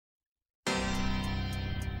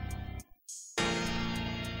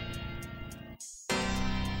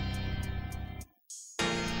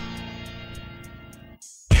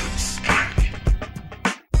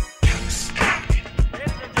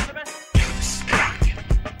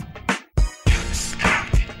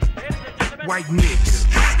white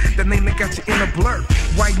niggas. The name that got you in a blur.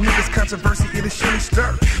 White niggas controversy, it'll surely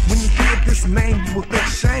stir. When you hear this name, you will feel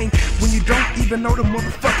shame when you don't even know the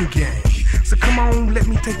motherfucking game. So come on, let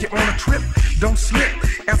me take you on a trip. Don't slip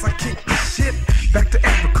as I kick this shit back to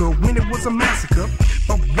Africa when it was a massacre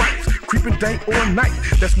of whites, creeping day or night.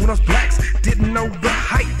 That's when us blacks didn't know the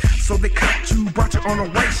height. So they caught you, brought you on a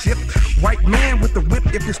white ship. White man with the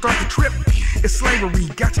whip if you start to trip. It's slavery,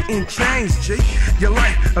 got you in chains, G. Your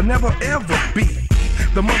life will never ever be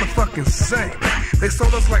the motherfucking same. They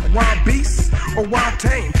sold us like wild beasts or wild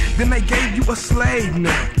tame. Then they gave you a slave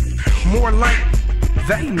name, more like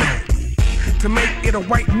they name. To make it a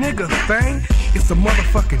white nigga thing, it's a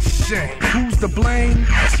motherfucking shame. Who's to blame?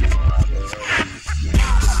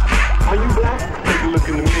 Are you black? Take a look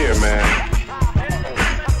in the mirror, man.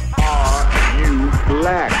 Are you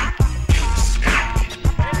black?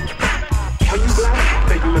 Are you black?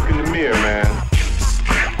 Take a look in the mirror, man.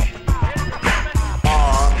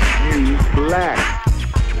 Are you black?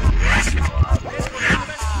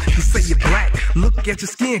 You say you're black, look at your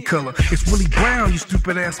skin color. It's really brown, you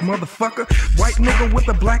stupid ass motherfucker. White nigga with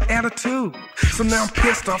a black attitude. So now I'm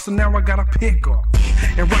pissed off, so now I gotta pick off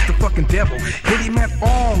and rush the fucking devil. Hit him at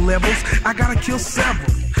all levels, I gotta kill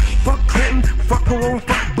several. Fuck Clinton, fuck Perot, and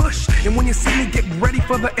fuck Bush. And when you see me, get ready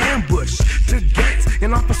for the ambush. To Gates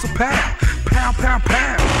and Officer Pow, pow, pow,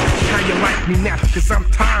 pow. How you like me now? Cause I'm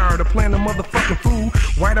tired of playing the motherfucking fool.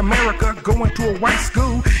 White America going to a white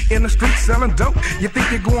school. In the street selling dope. You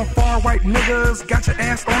think you're going far, white niggas got your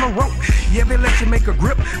ass on a rope. Yeah, they let you make a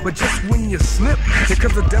grip, but just when you slip, here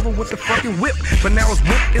comes the devil with the fucking whip. But now his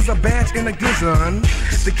whip is a badge and a gizzon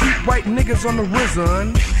to keep white niggas on the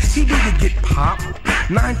risen. He didn't get popped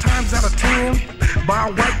 9 times out of 10 by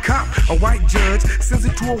a white cop. A white judge sends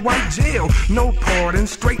it to a white jail. No pardon,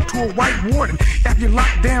 straight to a white warden. After you're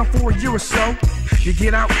locked down for a year or so, you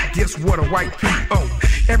get out, guess what? A white P.O.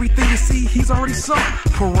 Everything you see, he's already saw.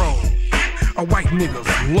 Parole, a white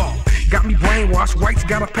nigga's law. Got me brainwashed, whites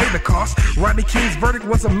gotta pay the cost. Rodney King's verdict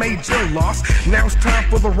was a major loss. Now it's time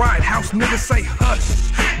for the ride. House niggas say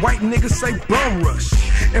hush, white niggas say bum rush.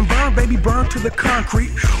 And burn, baby, burn to the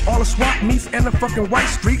concrete. All the swap meets and the fucking white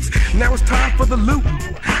streets. Now it's time for the looting.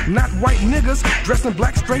 Not white niggas dressed in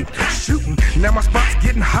black straight shooting. Now my spot's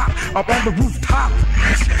getting hot up on the rooftop.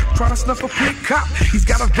 Trying to snuff a pig cop. He's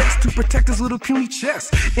got a vest to protect his little puny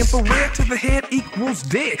chest. Infrared to the head equals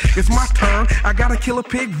dead. It's my turn, I gotta kill a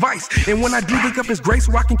pig vice. And when I do wake up his grace,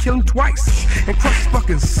 so I can kill him twice and crush his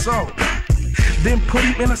fucking soul. Then put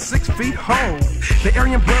him in a 6 feet hole. The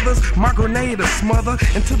Aryan brothers, my grenade a smother.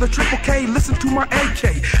 And to the triple K, listen to my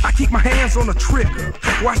AK. I keep my hands on the trigger.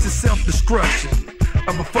 Watch the self-destruction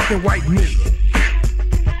of a fucking white nigga.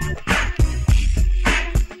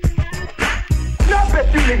 Now I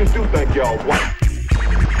bet you niggas do think y'all white.